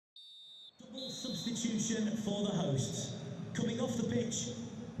Substitution for the hosts. Coming off the pitch,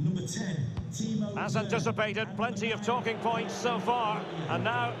 number 10, Timo. As anticipated, plenty of talking points so far, and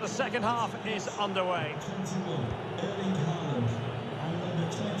now the second half is underway. 21, Erling Haaland, and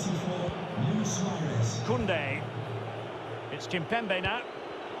number 24, Luis Suarez. Koundé. It's Kimpembe now.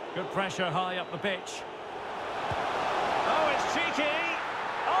 Good pressure high up the pitch. Oh, it's cheeky.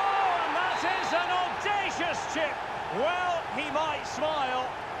 Oh, and that is an audacious chip. Well, he might smile.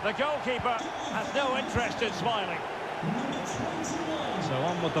 The goalkeeper has no interest in smiling. So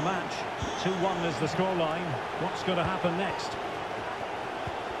on with the match. 2-1 is the scoreline. What's going to happen next?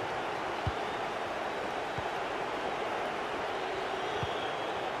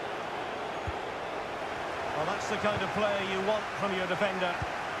 Well, that's the kind of play you want from your defender.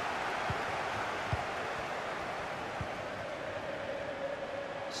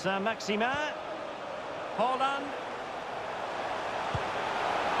 Saint-Maximin. Haaland.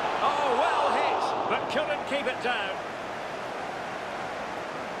 Oh, well hit, but couldn't keep it down.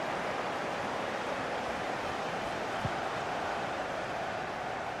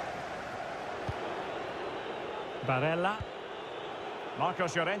 Barella.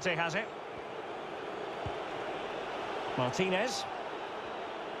 Marcos Llorente has it. Martinez.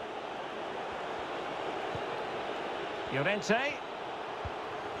 Llorente.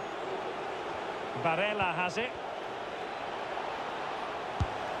 Barella has it.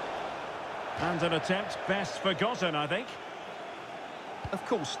 And an attempt best forgotten, I think. Of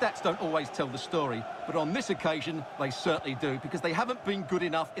course, stats don't always tell the story, but on this occasion, they certainly do, because they haven't been good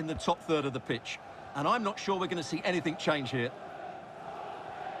enough in the top third of the pitch. And I'm not sure we're going to see anything change here.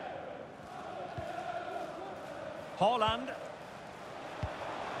 Haaland.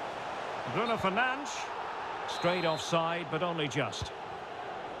 Bruno Fernandes. Straight offside, but only just.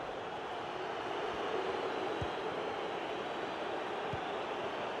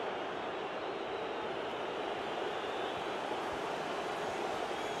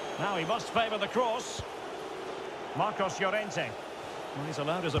 Now he must favour the cross. Marcos Llorente. Well, he's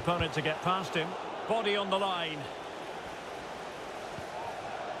allowed his opponent to get past him. Body on the line.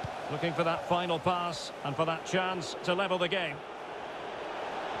 Looking for that final pass and for that chance to level the game.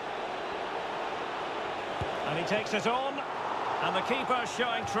 And he takes it on. And the keeper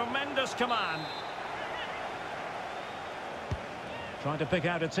showing tremendous command. Trying to pick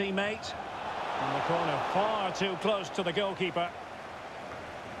out a teammate. And the corner far too close to the goalkeeper.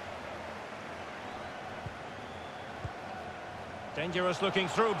 Dangerous looking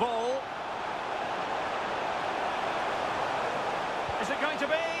through ball. Is it going to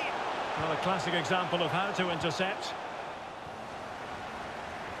be? Well, a classic example of how to intercept.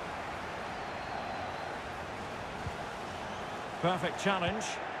 Perfect challenge.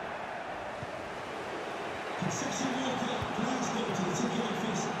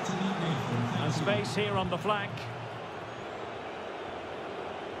 And space here on the flank.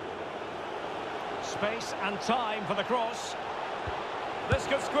 Space and time for the cross. This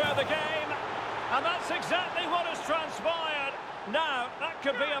could square the game, and that's exactly what has transpired. Now, that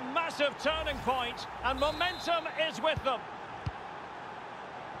could be a massive turning point, and momentum is with them.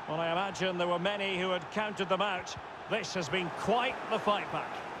 Well, I imagine there were many who had counted them out. This has been quite the fight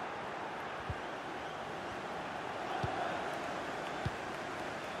back.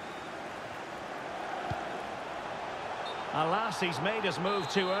 Alas, he's made his move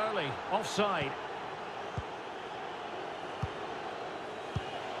too early. Offside.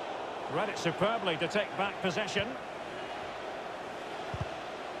 Read it superbly to take back possession.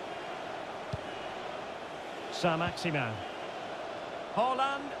 Saint-Maximin.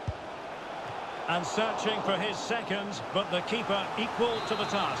 Haaland. And searching for his second, but the keeper equal to the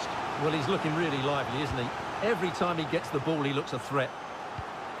task. Well, he's looking really lively, isn't he? Every time he gets the ball, he looks a threat.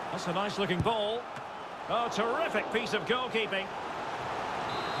 That's a nice-looking ball. Oh, terrific piece of goalkeeping.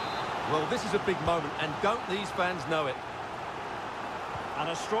 Well, this is a big moment, and don't these fans know it? And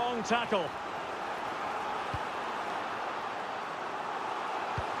a strong tackle.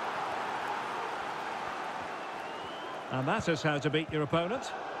 And that is how to beat your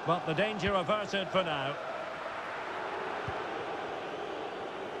opponent. But the danger averted for now.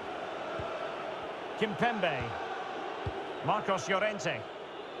 Kimpembe. Marcos Llorente.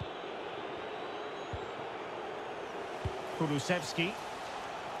 Kulusevski.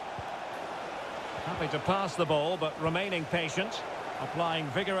 Happy to pass the ball, but remaining patient. Applying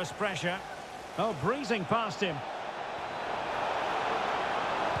vigorous pressure. Oh, breezing past him.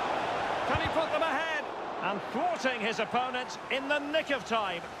 Can he put them ahead? And thwarting his opponent in the nick of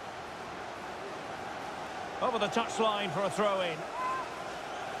time. Over the touchline for a throw-in.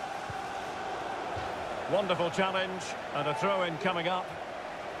 Wonderful challenge, and a throw-in coming up.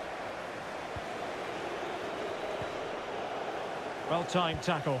 Well-timed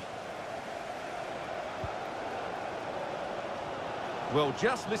tackle. Well,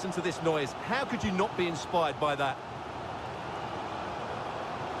 just listen to this noise. How could you not be inspired by that?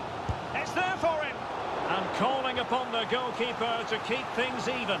 It's there for him. And calling upon the goalkeeper to keep things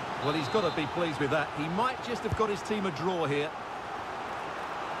even. Well, he's got to be pleased with that. He might just have got his team a draw here.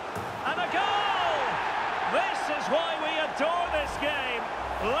 And a goal! This is why we adore this game.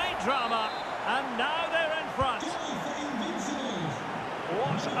 Late drama, and now they're in front.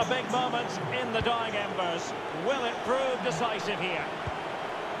 What a big moment in the dying embers. Will it prove decisive here?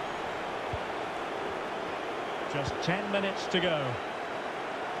 Just 10 minutes to go.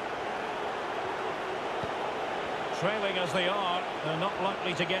 Trailing as they are, they're not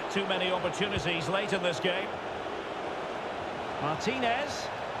likely to get too many opportunities late in this game. Martinez.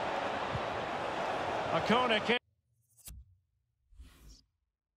 A corner kick.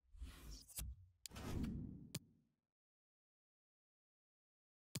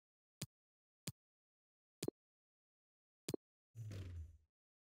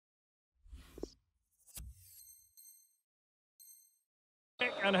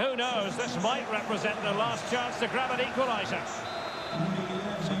 And who knows, this might represent the last chance to grab an equaliser.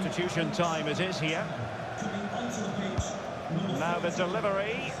 Substitution time it is here. Now the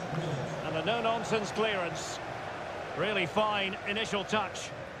delivery and a no-nonsense clearance. Really fine initial touch.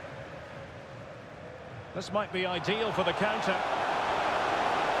 This might be ideal for the counter.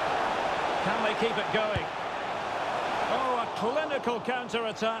 Can they keep it going? Oh, a clinical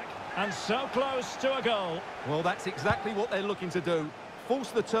counter-attack, and so close to a goal. Well, that's exactly what they're looking to do.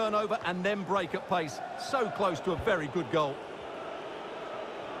 Force the turnover and then break at pace. So close to a very good goal.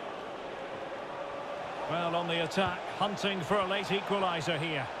 Well, on the attack, hunting for a late equaliser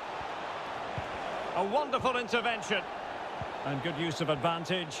here. A wonderful intervention. And good use of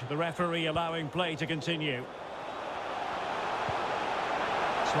advantage. The referee allowing play to continue.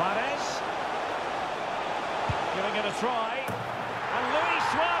 Suarez. Giving it a try. And Luis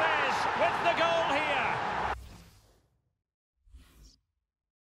Suarez with the goal here.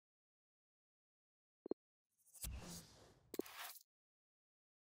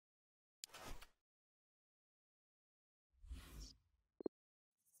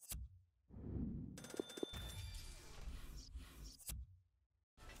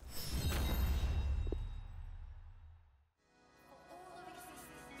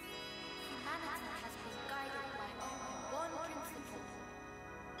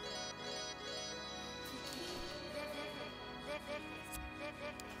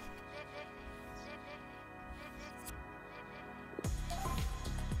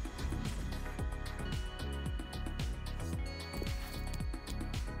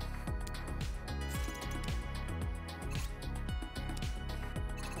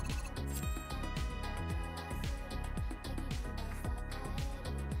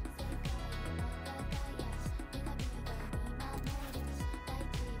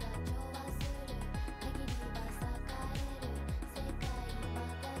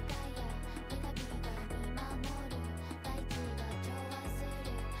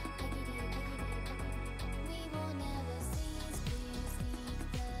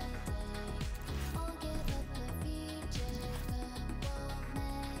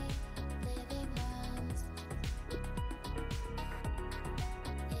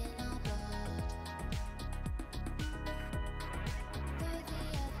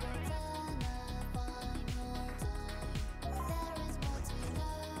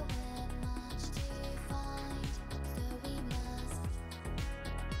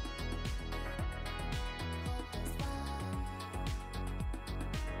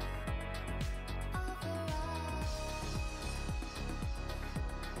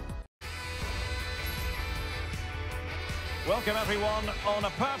 Welcome everyone on a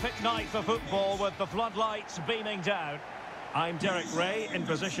perfect night for football with the floodlights beaming down. I'm Derek Ray, in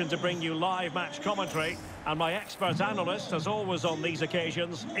position to bring you live match commentary, and my expert analyst, as always on these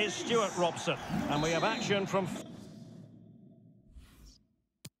occasions, is Stuart Robson. And we have action from...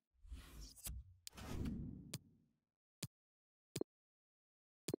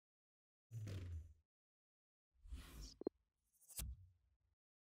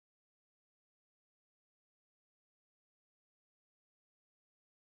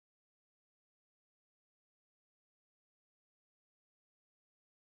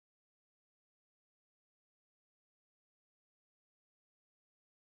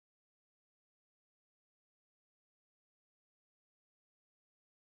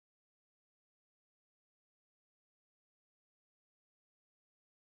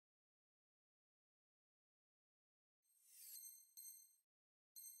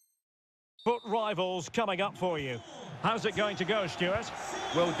 Foot rivals coming up for you. How's it going to go, Stuart?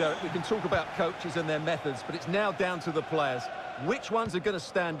 Well, Derek, we can talk about coaches and their methods, but it's now down to the players. Which ones are going to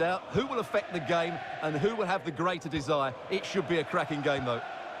stand out, who will affect the game, and who will have the greater desire? It should be a cracking game, though.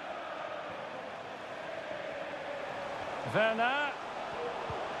 Werner.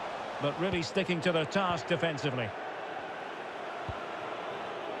 But really sticking to their task defensively.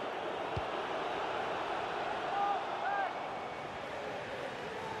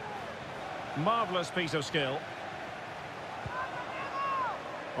 Marvellous piece of skill.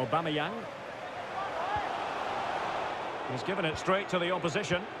 Aubameyang. He's given it straight to the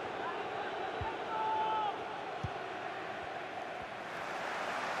opposition.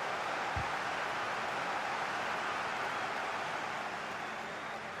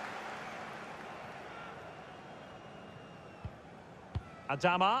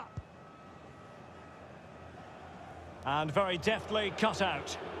 Adama. And very deftly cut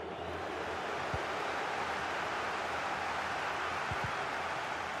out.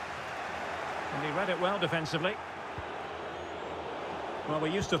 And he read it well defensively. Well,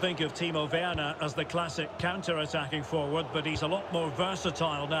 we used to think of Timo Werner as the classic counter-attacking forward, but he's a lot more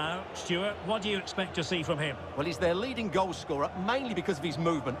versatile now. Stuart, what do you expect to see from him? Well, he's their leading goal scorer, mainly because of his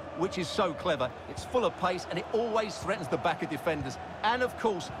movement, which is so clever. It's full of pace, and it always threatens the back of defenders. And, of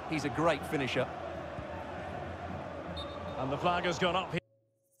course, he's a great finisher. And the flag has gone up here.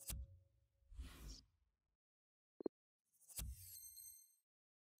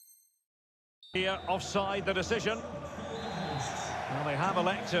 Here, offside the decision. Well, they have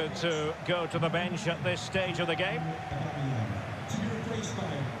elected to go to the bench at this stage of the game.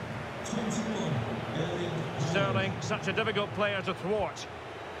 Sterling, such a difficult player to thwart.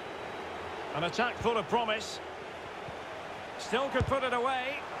 An attack full of promise. Still could put it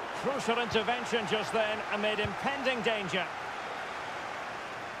away. Crucial intervention just then amid impending danger.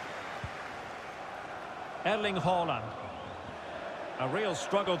 Erling Haaland. A real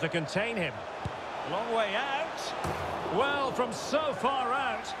struggle to contain him. Long way out. Well, from so far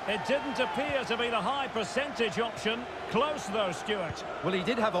out, it didn't appear to be the high percentage option. Close, though, Stuart. Well, he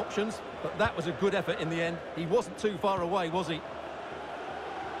did have options, but that was a good effort in the end. He wasn't too far away, was he?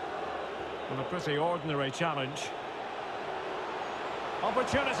 Well, a pretty ordinary challenge.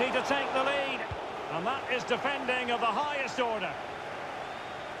 Opportunity to take the lead. And that is defending of the highest order.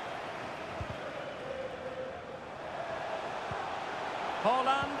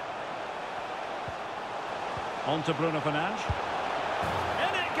 Haaland. On to Bruno Fernandes.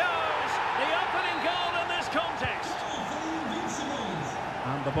 In it goes! The opening goal in this contest.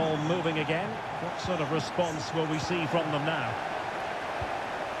 And the ball moving again. What sort of response will we see from them now?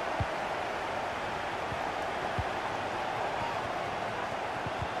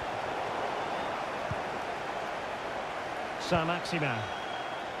 Saint-Maximin.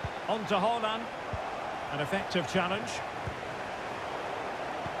 On to Haaland. An effective challenge.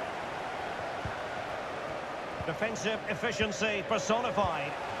 Defensive efficiency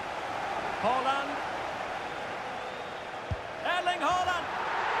personified. Haaland. Erling Haaland.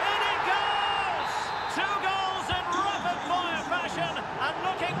 In it goes! 2 goals in rapid-fire fashion and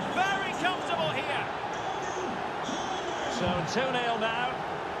looking very comfortable here. So 2-0 now.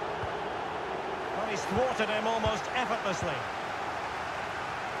 Well, he's thwarted him almost effortlessly.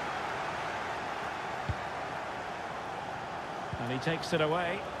 And he takes it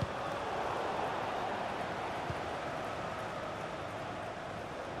away.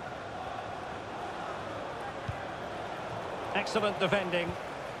 Excellent defending.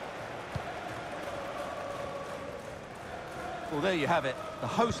 Well, there you have it. The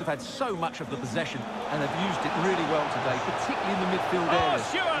hosts have had so much of the possession, and they've used it really well today, particularly in the midfield area. Oh,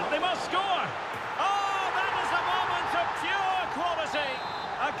 Stuart, they must score! Oh, that is a moment of pure quality!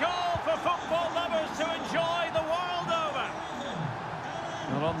 A goal for football lovers to enjoy the world over!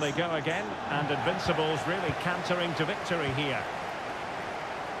 Well, on they go again, and Invincibles really cantering to victory here.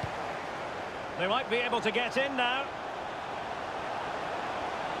 They might be able to get in now.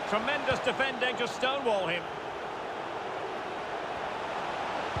 Tremendous defending to stonewall him.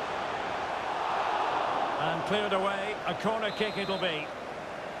 And cleared away. A corner kick it'll be.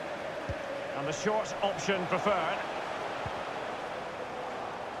 And the short option preferred.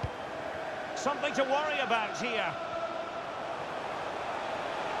 Something to worry about here.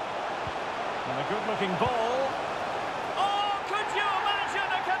 And a good-looking ball. Oh, could you imagine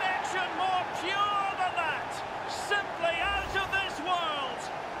a connection more pure than that? Simply out of this world.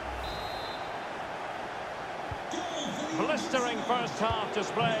 Blistering first half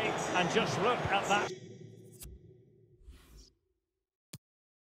display, and just look at that.